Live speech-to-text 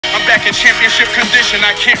back in championship condition.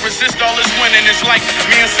 I can't resist all this winning. It's like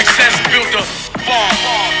me and success built a farm.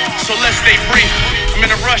 So let's stay brief. I'm in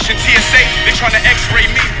a rush in TSA. They trying to X-ray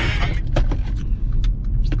me.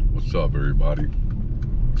 What's up, everybody?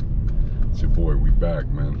 It's your boy. We back,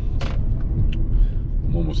 man.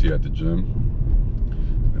 I'm almost here at the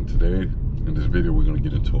gym, and today in this video we're gonna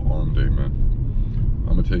get into an arm day, man.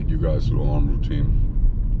 I'm gonna take you guys through the arm routine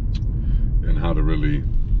and how to really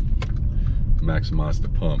maximize the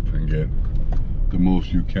pump and get the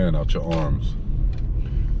most you can out your arms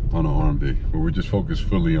on an arm day, where we just focus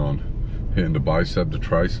fully on hitting the bicep, the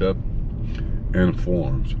tricep, and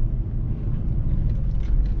forearms.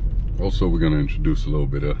 Also, we're gonna introduce a little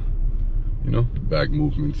bit of, back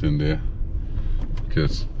movements in there,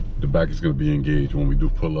 because the back is gonna be engaged when we do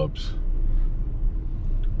pull-ups.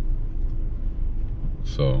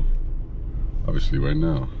 So, obviously right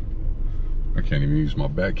now, I can't even use my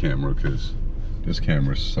back camera because this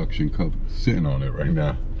camera is suction cup sitting on it right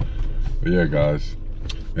now. But yeah, guys,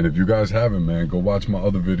 and if you guys haven't, man, go watch my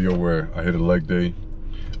other video where I hit a leg day.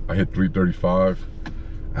 I hit 335.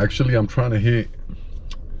 Actually, I'm trying to hit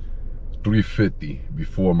 350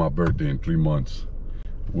 before my birthday in 3 months.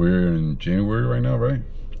 We're in January right now, right?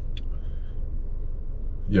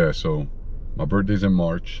 Yeah, so my birthday's in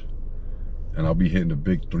March, and I'll be hitting a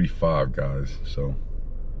big 3.5, guys. So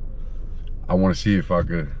I want to see if I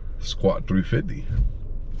could squat 350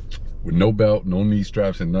 with no belt, no knee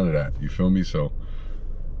straps, and none of that. You feel me? So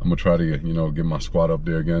I'm gonna try to get my squat up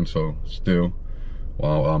there again. So still,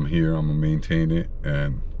 while I'm here, I'm gonna maintain it,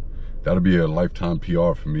 and that'll be a lifetime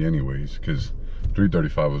PR for me anyways, because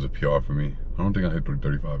 335 was a PR for me. I don't think I hit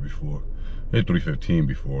 335 before. I hit 315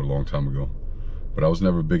 before a long time ago, but I was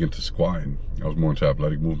never big into squatting. I was more into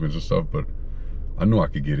athletic movements and stuff, but I knew I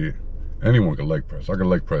could get it. Anyone could leg press. I could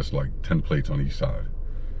leg press like 10 plates on each side.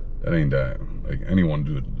 That ain't that. Like, anyone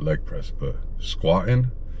do a leg press, but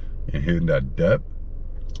squatting and hitting that depth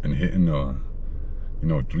and hitting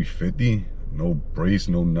 350, no brace,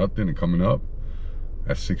 no nothing, and coming up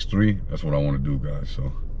at 6'3", that's what I want to do, guys.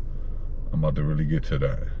 So I'm about to really get to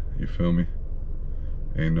that. You feel me?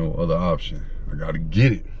 Ain't no other option. I gotta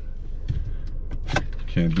get it.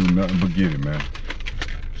 Can't do nothing but get it, man.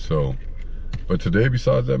 So, but today,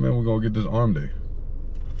 besides that, man, we're gonna get this arm day.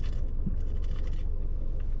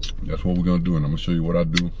 That's what we're gonna do, and I'm gonna show you what I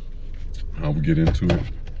do, how we get into it,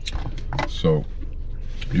 so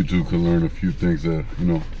you two can learn a few things that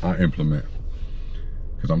I implement,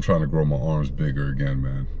 because I'm trying to grow my arms bigger again,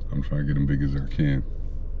 man. I'm trying to get them big as I can.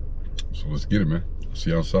 So let's get it, man.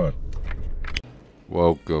 See you outside.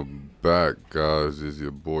 Welcome back, guys. It's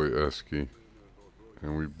your boy Eski,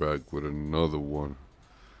 and we back with another one.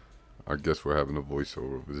 I guess we're having a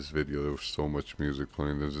voiceover for this video. There was so much music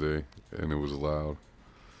playing this day, and it was loud,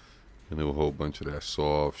 and there was a whole bunch of that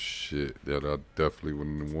soft shit that I definitely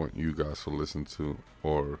wouldn't want you guys to listen to,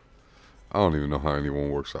 or I don't even know how anyone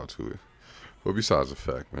works out to it. But besides the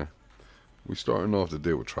fact, man, we starting off the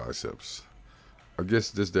day with triceps. I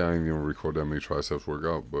guess this day I ain't even record that many triceps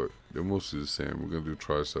workout, but they're mostly the same. We're gonna do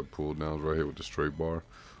tricep pull downs right here with the straight bar,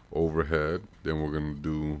 overhead. Then we're gonna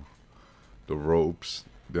do the ropes.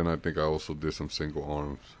 Then I think I also did some single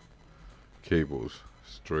arms, cables,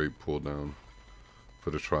 straight pull down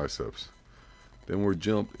for the triceps. Then we're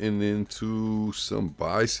jumping into some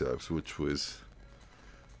biceps, which was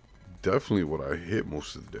definitely what I hit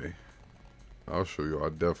most of the day. I'll show you. I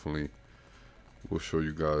definitely will show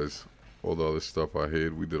you guys all the other stuff I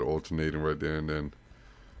hit. We did alternating right there, and then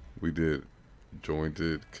we did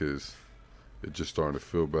jointed, because it just started to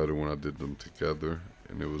feel better when I did them together,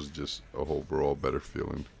 and it was just a overall better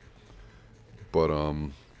feeling. But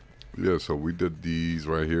yeah, so we did these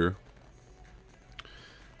right here,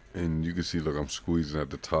 and you can see, look, I'm squeezing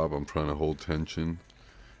at the top. I'm trying to hold tension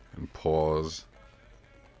and pause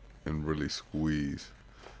and really squeeze.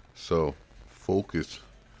 So focus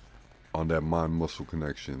on that mind muscle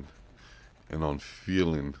connection and on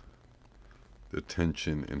feeling the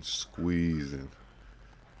tension and squeeze and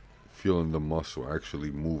feeling the muscle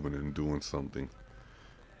actually moving and doing something.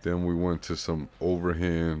 Then we went to some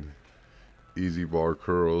overhand easy bar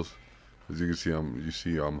curls. As you can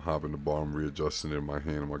see, I'm hopping the bar, I'm readjusting it in my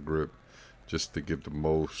hand and my grip just to get the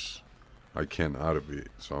most I can out of it.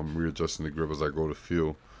 So I'm readjusting the grip as I go to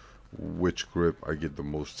feel which grip I get the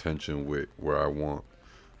most tension with, where I want.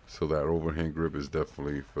 So that overhand grip is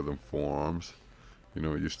definitely for them forearms.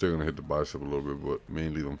 You're still gonna hit the bicep a little bit, but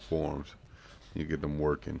mainly them forearms. You get them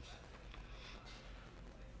working.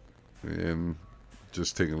 And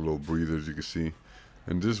just taking a little breather, as you can see.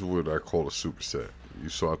 And this is what I call a superset. You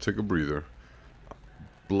saw I take a breather.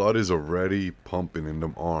 Blood is already pumping in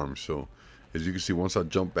them arms, so As you can see, once I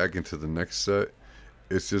jump back into the next set,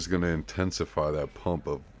 it's just going to intensify that pump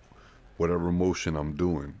of whatever motion I'm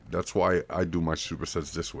doing. That's why I do my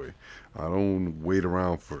supersets this way. I don't wait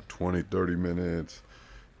around for 20, 30 minutes.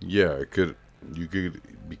 Yeah, you could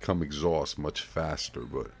become exhausted much faster,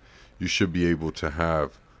 but you should be able to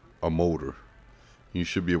have a motor. You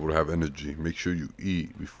should be able to have energy. Make sure you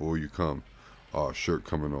eat before you come. Shirt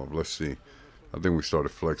coming off. Let's see. I think we started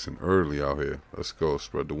flexing early out here. Let's go.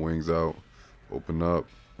 Spread the wings out. Open up.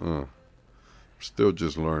 Still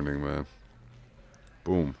just learning, man.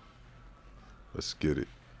 Boom. Let's get it.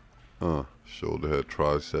 Shoulder head,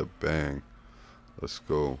 tricep, bang. Let's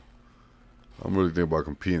go. I'm really thinking about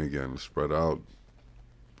competing again. Spread out.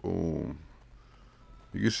 Boom.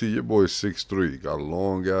 You can see your boy's 6'3". Got a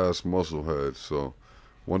long ass muscle head. So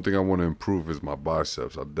one thing I want to improve is my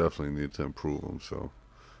biceps. I definitely need to improve them. So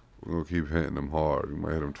we're going to keep hitting them hard. We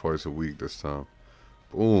might hit them twice a week this time.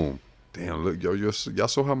 Boom. Damn, look, yo, y'all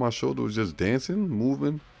saw how my shoulder was just dancing,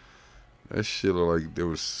 moving? That shit looked like there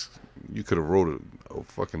was, you could have rode a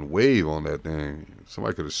fucking wave on that thing.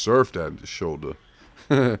 Somebody could have surfed that shoulder.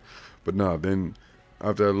 But nah, then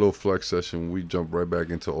after that little flex session, we jump right back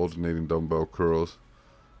into alternating dumbbell curls.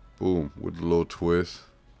 Boom, with a little twist.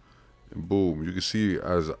 And boom, you can see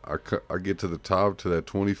as I get to the top, to that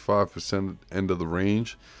 25% end of the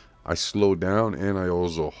range, I slow down and I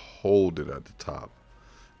also hold it at the top.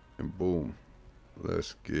 And boom,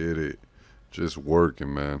 let's get it. Just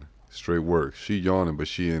working, man. Straight work. She yawning, but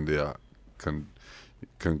she in there.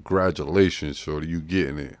 Congratulations, shorty. You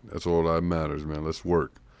getting it. That's all that matters, man. Let's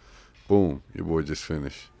work. Boom. Your boy just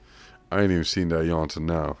finished. I ain't even seen that yawn till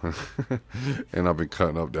now. And I've been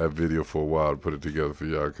cutting up that video for a while to put it together for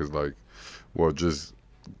y'all. Because, like, well, just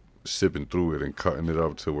sipping through it and cutting it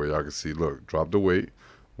up to where y'all can see, look, dropped the weight,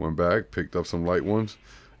 went back, picked up some light ones.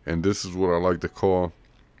 And this is what I like to call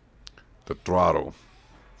the throttle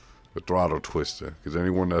twister, because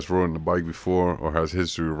anyone that's ridden the bike before or has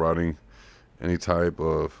history of riding any type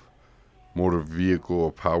of motor vehicle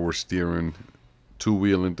or power steering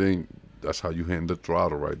two-wheeling thing, that's how you handle the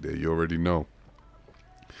throttle right there. You already know.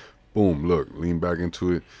 Boom, look, lean back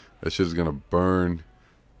into it. That shit's gonna burn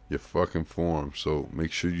your fucking forearm, so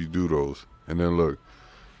make sure you do those. And then look,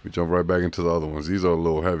 we jump right back into the other ones. These are a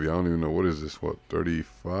little heavy. I don't even know, what is this, what,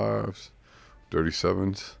 35s,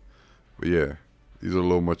 37s? But yeah, these are a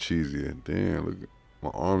little much easier. Damn, look,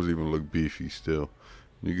 my arms even look beefy still.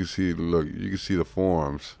 You can see, look, you can see the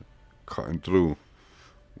forearms cutting through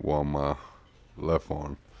while my left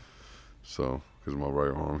arm. So, because my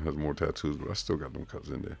right arm has more tattoos, but I still got them cuts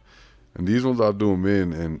in there. And these ones I do them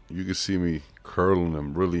in, and you can see me curling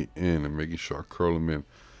them really in and making sure I curl them in.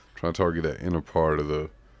 Trying to target that inner part of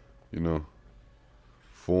the,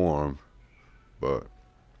 forearm. But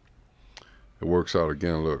it works out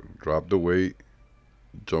again. Look, drop the weight,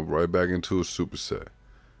 jump right back into a superset.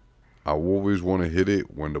 I always want to hit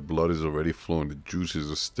it when the blood is already flowing, the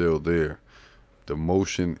juices are still there. The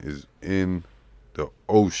motion is in the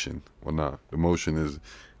ocean. Well, not the motion is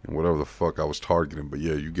in whatever the fuck I was targeting, but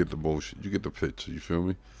yeah, you get the motion, you get the picture, you feel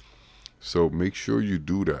me? So make sure you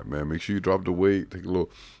do that, man. Make sure you drop the weight, take a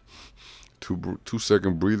little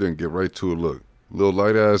 2-second breather and get right to it. Look, little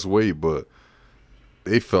light ass weight, but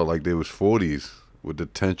they felt like they was 40s with the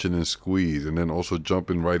tension and squeeze, and then also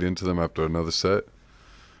jumping right into them after another set.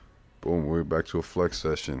 Boom, we're back to a flex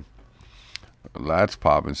session. Lats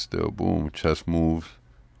popping still. Boom, chest moves.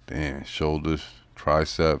 Damn, shoulders,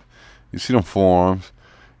 tricep. You see them forearms?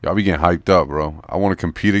 Y'all be getting hyped up, bro. I want to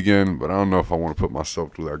compete again, but I don't know if I want to put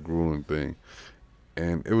myself through that grueling thing.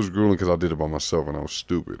 And it was grueling because I did it by myself and I was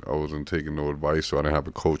stupid. I wasn't taking no advice, so I didn't have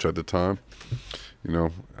a coach at the time.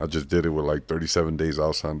 I just did it with like 37 days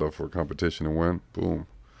out, signed up for a competition and went. Boom.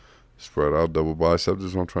 Spread out, double bicep. This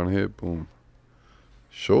is what I'm trying to hit. Boom.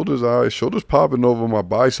 Shoulders popping over my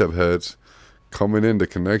bicep heads, coming in the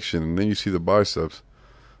connection, and then you see the biceps.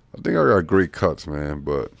 I think I got great cuts, man,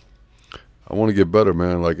 but I want to get better,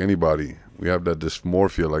 man, like anybody. We have that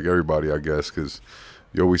dysmorphia like everybody, I guess, because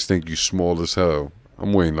you always think you small as hell.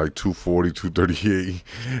 I'm weighing like 240, 238,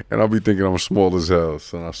 and I'll be thinking I'm small as hell.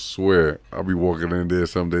 So I swear, I'll be walking in there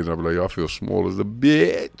some days and I'll be like, y'all feel small as a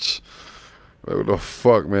bitch. Like, what the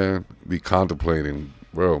fuck, man? Be contemplating,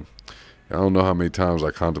 bro. I don't know how many times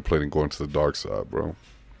I contemplated going to the dark side, bro.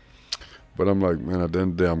 But I'm like, man, at the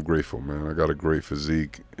end of the day, I'm grateful, man. I got a great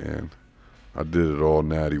physique, and I did it all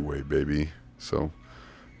Natty way, baby. So,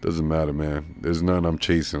 doesn't matter, man. There's none I'm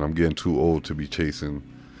chasing. I'm getting too old to be chasing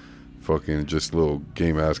fucking just little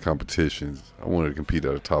game-ass competitions. I wanted to compete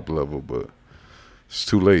at a top level, but it's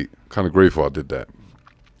too late. Kind of grateful I did that.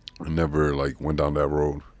 I never, went down that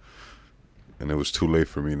road. And it was too late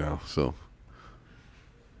for me now, so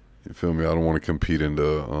You feel me? I don't want to compete in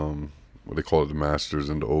the what they call it, the masters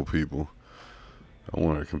and the old people. I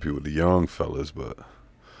want to compete with the young fellas, but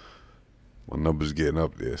my number's getting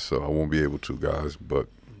up there, so I won't be able to, guys. But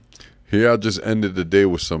here I just ended the day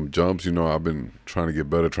with some jumps. You know, I've been trying to get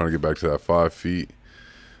better, trying to get back to that 5 feet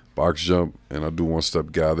box jump, and I do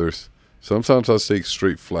one-step gathers. Sometimes I stay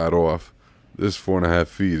straight flat off. This is 4.5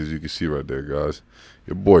 feet, as you can see right there, guys.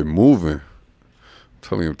 Your boy moving. I'm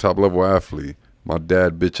telling you, top-level athlete. My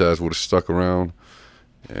dad, bitch ass, would have stuck around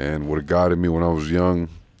and would have guided me when I was young.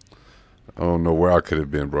 I don't know where I could have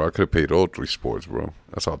been, bro. I could have played all 3 sports, bro.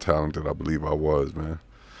 That's how talented I believe I was, man.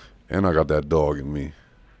 And I got that dog in me.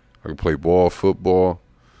 I could play ball, football,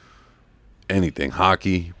 anything.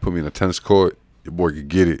 Hockey. Put me in a tennis court. Your boy could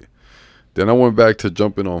get it. Then I went back to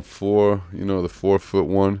jumping on 4, you know, the 4-foot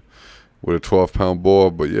one with a 12-pound ball.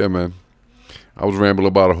 But yeah, man, I was rambling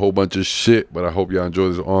about a whole bunch of shit, but I hope y'all enjoy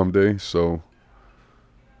this arm day. So,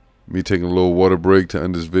 me taking a little water break to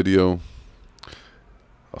end this video.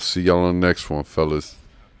 I'll see y'all on the next one, fellas.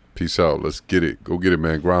 Peace out. Let's get it. Go get it,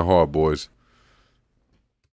 man. Grind hard, boys.